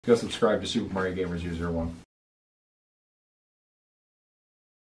Go subscribe to Super Mario Gamers 001.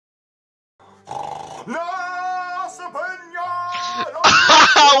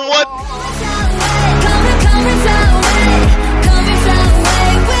 What?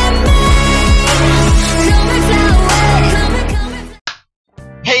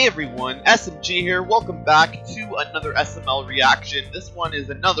 Hey everyone, SMG here. Welcome back to another SML reaction. This one is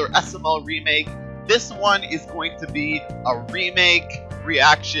another SML remake. This one is going to be a remake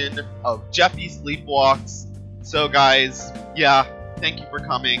reaction of Jeffy Sleepwalks. So guys, yeah, thank you for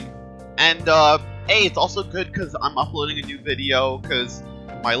coming. And hey, it's also good because I'm uploading a new video because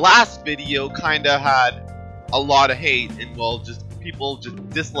my last video kinda had a lot of hate and well, just people just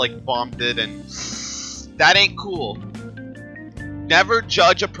dislike bombed it, and that ain't cool. Never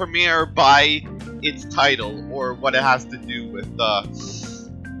judge a premiere by its title or what it has to do with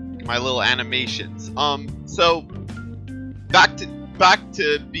my little animations. So back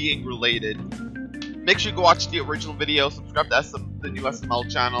to being related. Make sure you go watch the original video. Subscribe to the new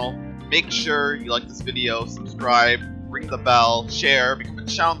SML channel. Make sure you like this video. Subscribe. Ring the bell. Share. Become a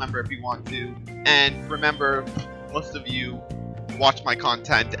channel member if you want to. And remember, most of you watch my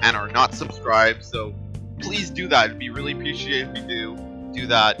content and are not subscribed, so please do that. It'd be really appreciated if you do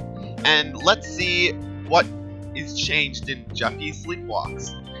that. And let's see what is changed in Jeffy Sleepwalks.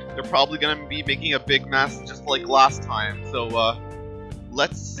 They're probably gonna be making a big mess just like last time. So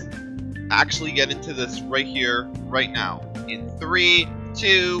let's actually get into this right here, right now. In 3,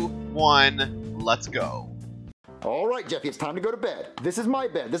 2, 1, let's go. Alright, Jeffy, it's time to go to bed. This is my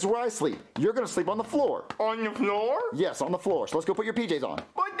bed. This is where I sleep. You're gonna sleep on the floor. On the floor? Yes, on the floor. So let's go put your PJs on.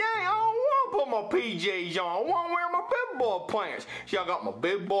 But dang, I don't want to put my PJs on. I want to wear my big boy pants. See, I got my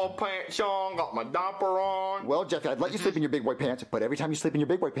big boy pants on, got my diaper on. Well, Jeffy, I'd let you sleep in your big boy pants, but every time you sleep in your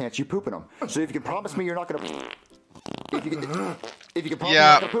big boy pants, you poop in them. So if you can promise me you're not gonna... If you can promise me you're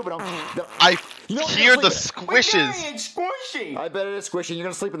not gonna poop in them... I hear the squishes. But dang, it's squishy. I bet it is squishy. You're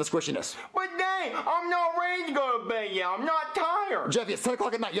gonna sleep in the squishiness. But dang, I'm not ready to go to bed yet. I'm not tired. Jeffy, it's 10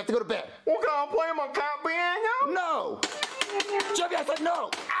 o'clock at night. You have to go to bed. Well, can I play my cat piano? No! Jeffy, I said no!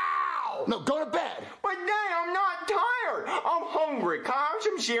 Ow! No, go to bed. But dang, I'm not tired. I'm hungry. Can I have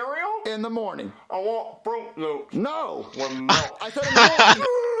some cereal? In the morning. I want Fruit Loops. No! With milk. I said in the morning.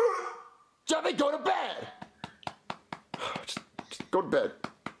 Jeffy, go to bed. Just go to bed.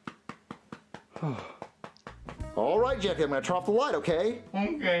 All right, Jeffy, I'm going to turn off the light, okay?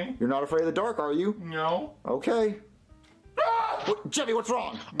 Okay. You're not afraid of the dark, are you? No. Okay. Jeffy, what's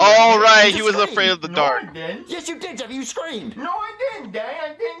wrong? All right, he was screamed. afraid of the dark. No, I didn't. Yes, you did, Jeffy. You screamed. No, I didn't, Dang. I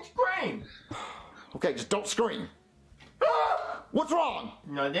didn't scream. Okay, just don't scream. What's wrong?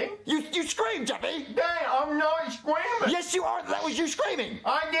 Nothing. You screamed, Jeffy. Dang, I'm not screaming. Yes, you are. That was you screaming.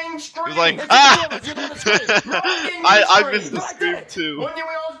 I didn't scream. He was like, It's ah! the two of us. You're gonna scream. No, I didn't I scream. missed the No, I scream didn't. too. When did we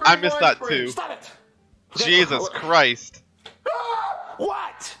all scream? I missed that One scream. too. Stop it. Jesus Christ.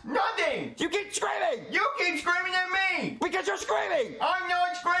 What? Nothing. You keep screaming. You keep screaming at me. Because you're screaming. I'm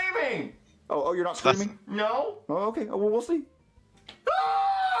not screaming. Oh, you're not screaming? No. Oh, okay. Oh, well, we'll see.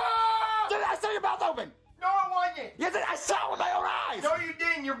 Did I saw your mouth open? No, it wasn't. Yes, I saw it with my own eyes. No, you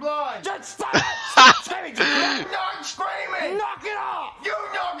didn't. You're blind. Just stop it. Stop screaming. I'm not screaming. Knock it off. You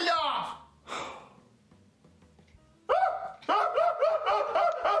knock it off.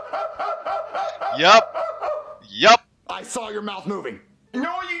 Yup. I saw your mouth moving.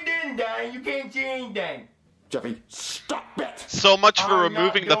 No, you didn't, Dang. You can't see anything. Jeffy, stop it. So much for I'm not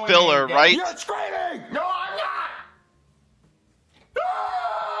removing the going filler, in, right? You're screaming. No, I'm not.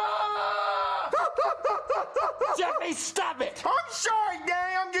 Jeffy, stop it. I'm sorry,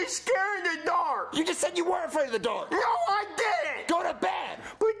 Dang. I'm just scared of the dark. You just said you weren't afraid of the dark. No, I didn't. Go to bed.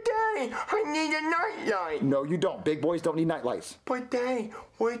 But Dang, I need a nightlight. No, you don't. Big boys don't need nightlights. But Dang,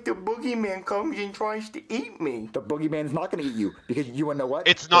 what if the boogeyman comes and tries to eat me? The boogeyman's not going to eat you because you want to know what?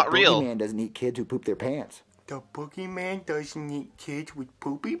 It's not real. The boogeyman doesn't eat kids who poop their pants. The boogeyman doesn't eat kids with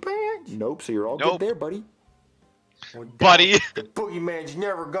poopy pants? Nope, so you're all Nope. good there, buddy. Well, Dang, Buddy. The boogeyman's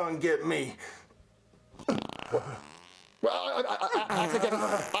never gonna get me. Well,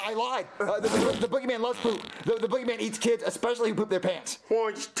 I lied. The boogeyman loves poop. The boogeyman eats kids, especially who poop their pants. Well,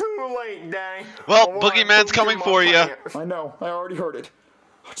 it's too late, Dang. Well, I wanna boogeyman's poop coming in my for ya. pants. I know. I already heard it.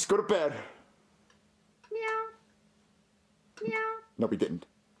 Just go to bed. Meow. Meow. No, we didn't.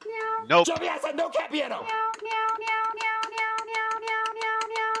 Meow. Nope. Jeffy, I said no cat piano. Meow. Meow. Meow. Meow. Meow. Meow. Meow.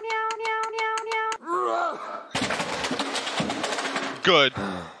 Meow. Meow. Meow. Meow. Good.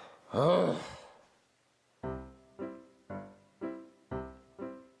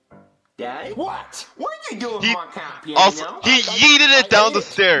 Daddy? What? What are you doing He- with my cat piano? Also, he yeeted it down the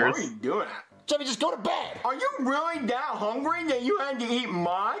stairs. What are you doing? Jeffy, just go to bed. Are you really that hungry that you had to eat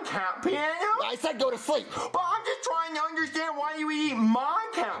my cat piano? I said go to sleep. But I'm just trying to understand why you would eat my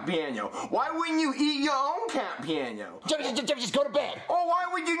cat piano. Why wouldn't you eat your own cat piano? Jeffy, just go to bed. Or why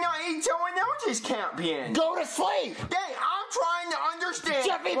would you not eat someone else's cat piano? Go to sleep. Dang, I'm trying to understand.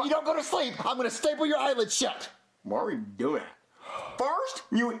 Jeffy, if you don't go to sleep, I'm going to staple your eyelids shut. Why are you doing that? First,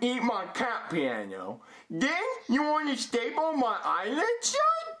 you eat my cat piano. Then, you want to staple my eyelids shut?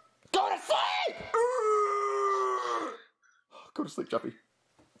 Go to sleep! Go to sleep, Jeffy.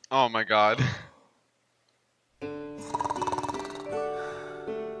 Oh my god.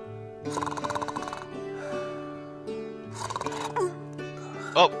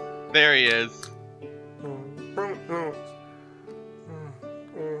 Oh, there he is.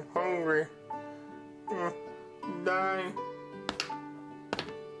 Hungry.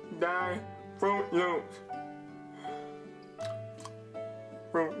 Die. Fruit Loops.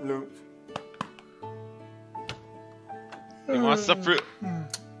 Fruit Loops. He wants the fruit.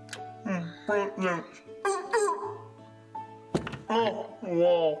 Fruit Loops. Oh,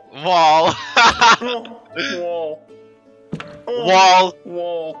 wall. Wall. Wall. Wall.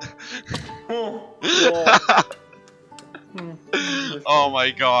 Wall. Oh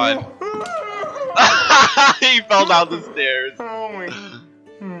my god. He fell down the stairs.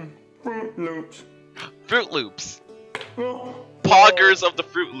 Fruit Loops. Fruit Loops. Poggers of the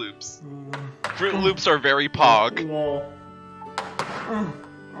Fruit Loops. Fruit Loops are very pog.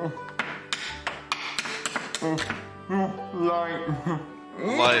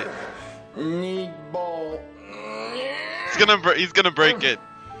 Light. Need ball. He's gonna break it.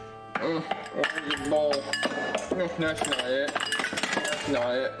 Ball. That's not it. That's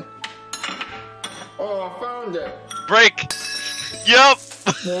not it. Oh, I found it. Break. Yep.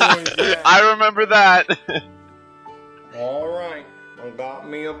 Yeah. I remember that. Alright, I got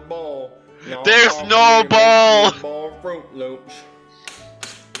me a ball. Now There's I'll no give ball. me a ball of Fruit Loops.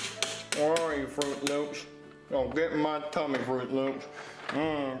 Where are you, Fruit Loops? Oh, get in my tummy, Fruit Loops.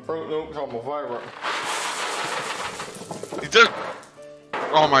 Fruit Loops are my favorite. He just.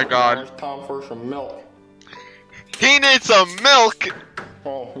 Oh my Now god. it's time for some milk. He needs some milk.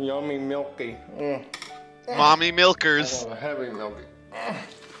 Oh, yummy milky. Mommy milkers. Oh, heavy milky.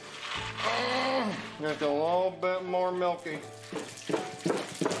 Just a little bit more milky.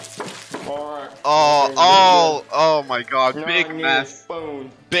 Alright. Oh my god. Now Big I need a mess.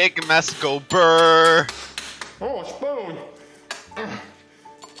 spoon. Big mess go burr. Oh, a spoon.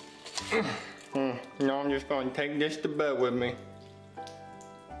 Now I'm just going to take this to bed with me.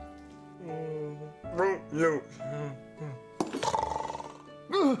 Fruit Loops.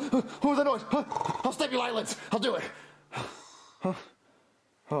 What was that noise? I'll staple your eyelids. I'll do it.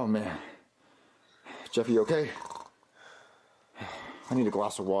 Oh, man. Jeffy, you okay? I need a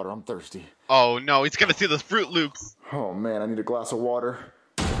glass of water. I'm thirsty. Oh no, he's gonna see the Fruit Loops. Oh, man, I need a glass of water.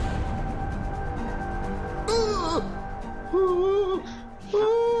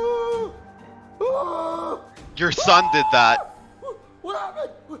 Your son did that. What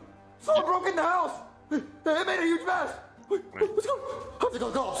happened? Someone broke in the house. It made a huge mess. Let's go. I have to call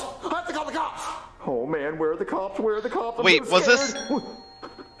the cops. I have to call the cops. Oh, man, where are the cops? Where are the cops? I'm Wait, so was this- scared.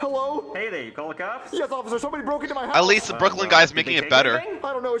 Hello? Hey there, you call the cops? Yes, officer. Somebody broke into my house. At least the Brooklyn guy's making it better. I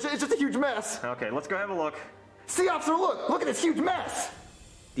don't know. It's just a huge mess. Okay, let's go have a look. See, officer, look. Look at this huge mess.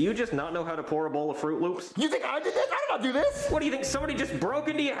 Do you just not know how to pour a bowl of Fruit Loops? You think I did this? I did not do this. What do you think, somebody just broke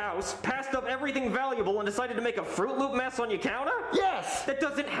into your house, passed up everything valuable, and decided to make a Fruit Loop mess on your counter? Yes. That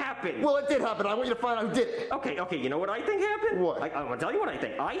doesn't happen. Well, it did happen. I want you to find out who did it. Okay, you know what I think happened? What? I'm gonna tell you what I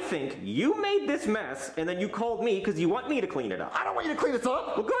think. I think you made this mess, and then you called me because you want me to clean it up. I don't want you to clean this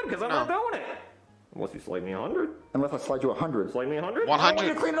up. Well, good, because I'm not doing it. Unless you slide me 100. Unless I slide you 100. Slide me 100? 100. I want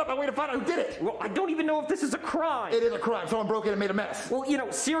you to clean it up. I want you to find out who did it. Well, I don't even know if this is a crime. It is a crime. Someone broke in and made a mess. Well, you know,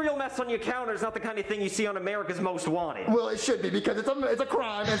 cereal mess on your counter is not the kind of thing you see on America's Most Wanted. Well, it should be because it's a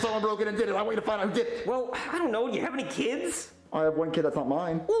crime and someone broke in and did it. I want you to find out who did it. Well, I don't know. Do you have any kids? I have one kid that's not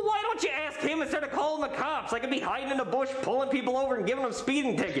mine. Well, why don't you ask him instead of calling the cops? I could be hiding in a bush, pulling people over and giving them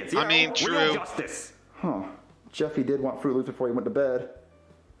speeding tickets. I mean, true. Real justice. Huh. Jeffy did want Fruit Loops before he went to bed.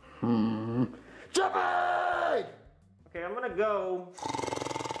 Jeffy! Okay, I'm gonna go.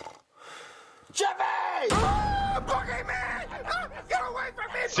 Jeffy! Oh, Boogeyman! Oh, get away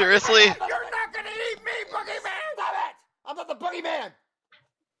from me! Seriously? Boogeyman! You're not gonna eat me, Boogeyman! Stop it! I'm not the boogeyman!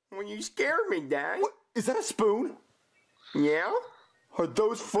 Well, you scared me, Dad. What? Is that a spoon? Yeah? Are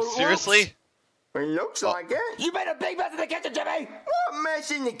those Fruit Loops? Seriously? It looks like it. You made a big mess in the kitchen, Jeffy! What mess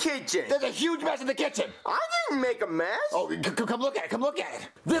in the kitchen? There's a huge mess in the kitchen! I didn't make a mess. Oh, come look at it, come look at it!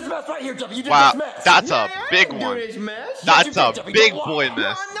 This mess right here, Jeffy, you did Wow, this mess! that's Yeah, a I big didn't do one. this mess. That's you did, a Jeffy. big Don't boy lie. No,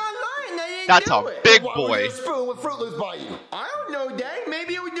 mess. I'm not lying. I didn't That's do a it. big Why was boy. there a spoon with Fruit Loops by you? I don't know, Dang.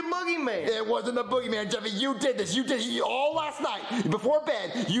 Maybe it was the boogeyman. It wasn't the boogeyman, Jeffy. You did this. You did it all last night. Before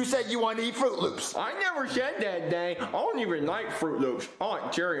bed, you said you wanted to eat Fruit Loops. I never said that, Dang. I don't even like Fruit Loops. I like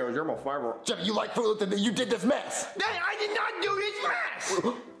Cheerios. They're my favorite. Jeffy, you like Fruit Loops and then you did this mess. Dang, I did not do this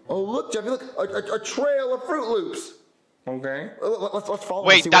mess. Oh, look, Jeffy, look. A trail of Fruit Loops. Okay. Let's follow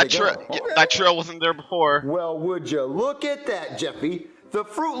Wait, and see where that they trail go. that trail wasn't there before. Well, would you look at that, Jeffy? The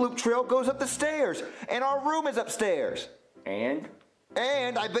Fruit Loop trail goes up the stairs, and our room is upstairs. And?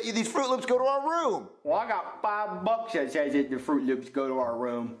 And I bet you these Fruit Loops go to our room. Well, I got $5 that says that the Fruit Loops go to our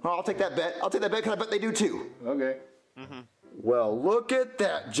room. Oh, I'll take that bet. I'll take that bet because I bet they do too. Okay. Well, look at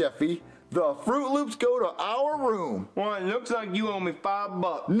that, Jeffy. The Fruit Loops go to our room. Well, it looks like you owe me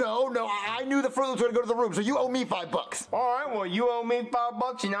 $5. No, I knew the Fruit Loops were going to go to the room, so you owe me $5. All right, well, you owe me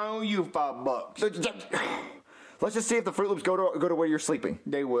 $5 and I owe you $5. Let's just see if the Fruit Loops go to where you're sleeping.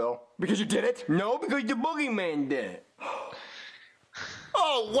 They will. Because you did it? No, because the boogeyman did it.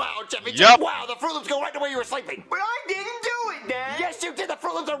 Oh, wow, Jeffy. Yup. Wow, the Fruit Loops go right to where you were sleeping. But I didn't do it, Dad. Yes, you did. The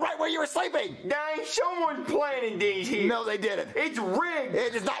Fruit Loops are right where you were sleeping. Dang, someone planted these here. No, they didn't. It's rigged.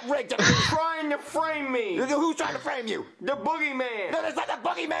 It is not rigged. They're trying to frame me. Who's trying to frame you? The boogeyman. No, that's not the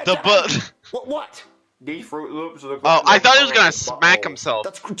boogeyman. The Jeffy. bu- What? These Fruit Loops look Oh, like I thought he was they're gonna falling smack apart. himself.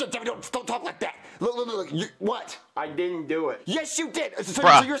 That's Jeffy. Don't talk like that. Look. What? I didn't do it. Yes, you did. So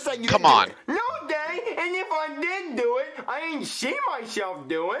Bruh, you're saying you come didn't on. do it. No, Dang, and if I did do it, I didn't see myself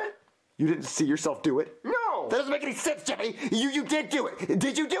do it. You didn't see yourself do it. No. That doesn't make any sense, Jeffy. You did do it.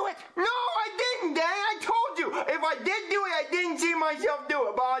 Did you do it? No, I didn't, Dang. I told you. If I did do it, I didn't see myself do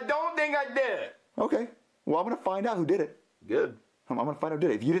it, but I don't think I did it. Okay. Well, I'm gonna find out who did it. Good. I'm gonna find out who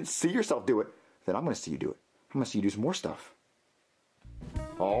did it. If you didn't see yourself do it, then I'm gonna see you do it. I'm gonna see you do some more stuff.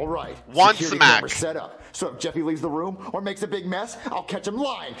 All right. One Security smack. camera set up. So if Jeffy leaves the room or makes a big mess, I'll catch him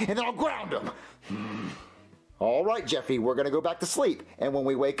lying and then I'll ground him. All right, Jeffy, we're gonna go back to sleep. And when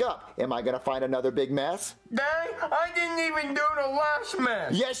we wake up, am I gonna find another big mess? Dang, I didn't even do the last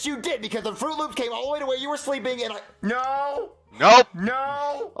mess. Yes, you did, because the Fruit Loops came all the way to where you were sleeping and I... No. Nope.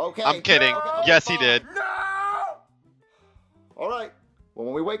 No. Okay. I'm kidding. No. Yes, he did. No. All right. Well,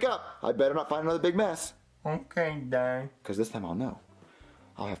 when we wake up, I better not find another big mess. Okay, Dang. Because this time I'll know.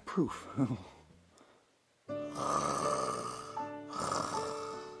 I'll have proof.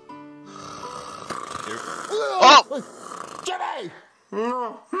 Oh! Jimmy!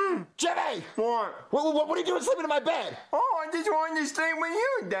 Jimmy! What? What are you doing sleeping in my bed? Oh, I just wanted to sleep with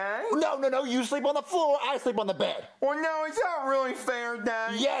you, Dang. No. You sleep on the floor, I sleep on the bed. Well, no, it's not really fair,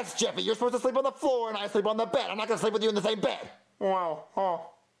 Dang. Yes, Jeffy, you're supposed to sleep on the floor and I sleep on the bed. I'm not going to sleep with you in the same bed. Well, oh.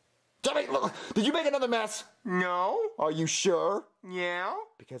 Jeffy, look, did you make another mess? No. Are you sure? Yeah.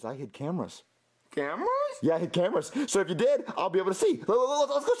 Because I hid cameras. Cameras? Yeah, I hid cameras. So if you did, I'll be able to see.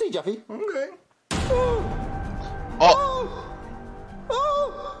 Let's go see, Jeffy. Okay. Oh!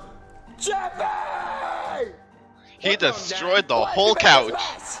 Oh! Jeffy! He destroyed the whole couch.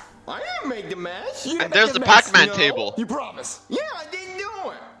 I didn't make the mess. You didn't And make there's the the mess. Pac-Man No. table. You promise? Yeah, I didn't do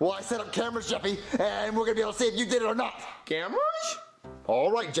it. Well, I set up cameras, Jeffy, and we're gonna be able to see if you did it or not. Cameras?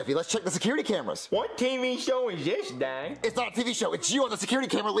 All right, Jeffy, let's check the security cameras. What TV show is this, Dang? It's not a TV show. It's you on the security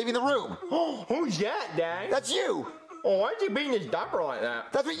camera leaving the room. Oh, who's that, Dang? That's you. Oh, why'd you beat his diaper like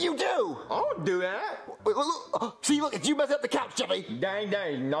that? That's what you do. I don't do that. Look. See, look, it's you messing up the couch, Jeffy. Dang, that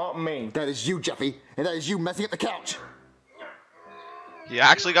is not me. That is you, Jeffy, and that is you messing up the couch. He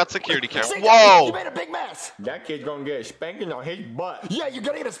actually got security camera. See, Jeffy, you Whoa! made a big mess. That kid's gonna get a spanking on his butt. Yeah, you're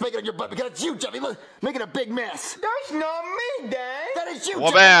gonna get a spanking on your butt because it's you, Jeffy. Look, making a big mess. That's not me, Dang. That is you,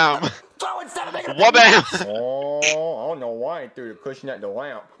 Wha-bam! Jeffy. Throw instead of making a big Wha-bam! mess. Oh, I don't know why I threw the cushion at the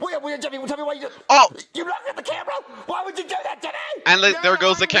lamp. Wait, Jeffy, tell me why you... Oh! You knocked at the camera? Why would you do that, Jeffy? And there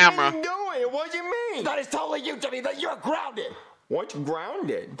goes the I camera. didn't do it. It wasn't me. That is totally you, Jeffy. That you're grounded. What's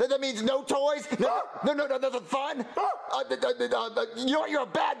grounded? That means no toys, no, nothing fun. You're a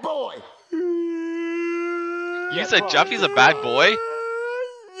bad boy. You said Jeffy's a bad boy?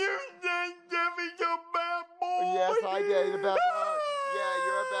 You said Jeffy's a bad boy. Yes, I did. He's a bad boy. Yeah,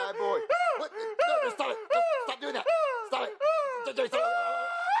 you're a bad boy. What? No, stop it. Stop doing that. Stop it. Stop it.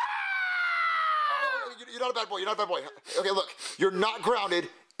 You're not a bad boy. You're not a bad boy. Okay, look. You're not grounded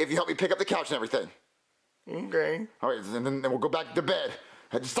if you help me pick up the couch and everything. Okay. All right, and then we'll go back to bed.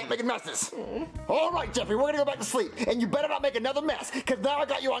 And stop making messes. All right, Jeffrey, we're gonna go back to sleep. And you better not make another mess, because now I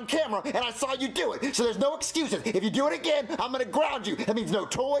got you on camera and I saw you do it. So there's no excuses. If you do it again, I'm gonna ground you. That means no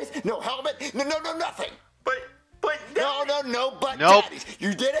toys, no helmet, no nothing. But No, but Nope. daddies.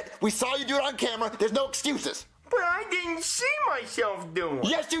 You did it. We saw you do it on camera. There's no excuses. But I didn't see myself do it.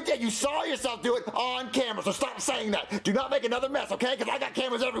 Yes, you did. You saw yourself do it on camera. So stop saying that. Do not make another mess, okay? Because I got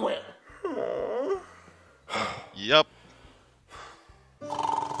cameras everywhere. Yep.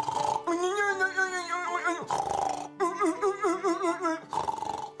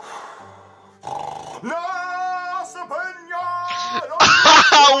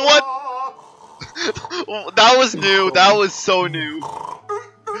 What? That was new. That was so new.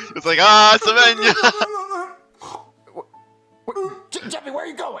 It's like, Savannah. Jeffy, where are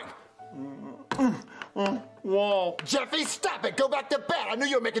you going? Whoa. Jeffy, stop it! Go back to bed! I knew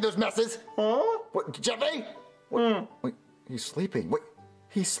you were making those messes! Huh? What, Jeffy? Wait, he's sleeping. Wait,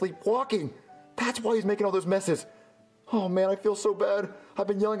 he's sleepwalking. That's why he's making all those messes. Oh man, I feel so bad. I've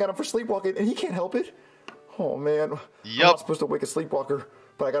been yelling at him for sleepwalking, and he can't help it. Oh man. I'm not supposed to wake a sleepwalker,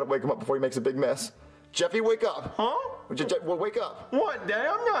 but I gotta wake him up before he makes a big mess. Jeffy, wake up. Huh? Well, wake up. What, Dad?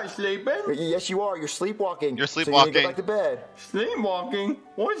 I'm not sleeping. Yes, you are. You're sleepwalking. You're So sleepwalking. you need to go back to bed. Sleepwalking?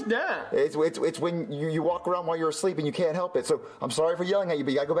 What's that? It's when you walk around while you're asleep and you can't help it. So I'm sorry for yelling at you,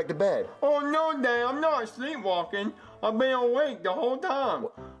 but you gotta go back to bed. Oh no, Dad, I'm not sleepwalking. I've been awake the whole time.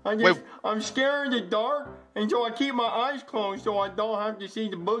 I'm scared of the dark, and so I keep my eyes closed so I don't have to see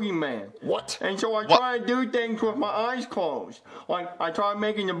the boogeyman. What? And so I try to do things with my eyes closed. Like I try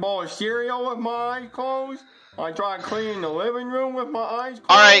making a bowl of cereal with my eyes closed. I try cleaning the living room with my eyes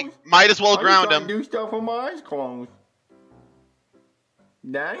closed. Alright, might as well ground I him. do stuff with my eyes closed.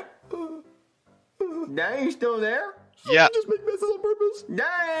 Daddy? Daddy, you still there? Yeah. Just make messes on purpose.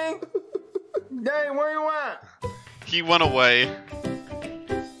 Daddy! Daddy, where you at? He went away.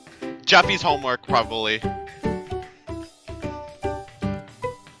 Jeffy's homework, probably.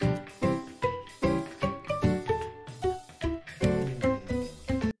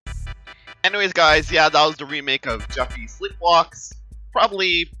 Anyways, guys, yeah, that was the remake of Jeffy Sleepwalks.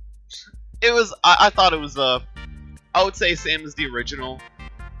 Probably, it was, I thought it was, I would say same as the original.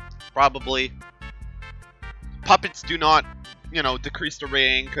 Probably. Puppets do not, you know, decrease the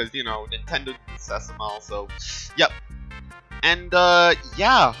rating, because, you know, Nintendo is SML, so, yep. And,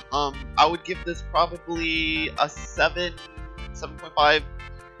 yeah, I would give this probably a 7.5. I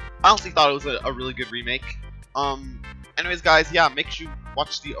honestly thought it was a really good remake. Anyways, guys, yeah, make sure you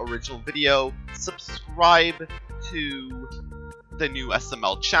watch the original video, subscribe to the new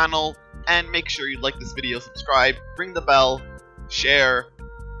SML channel, and make sure you like this video, subscribe, ring the bell, share,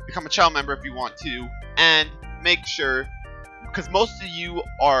 become a channel member if you want to, and make sure, because most of you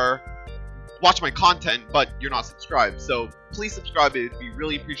watch my content, but you're not subscribed, so please subscribe. It would be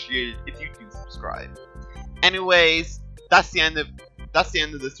really appreciated if you do subscribe. Anyways, that's the end of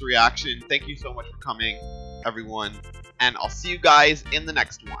this reaction. Thank you so much for coming, everyone, and I'll see you guys in the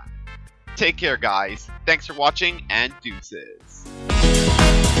next one. Take care, guys. Thanks for watching, and deuces.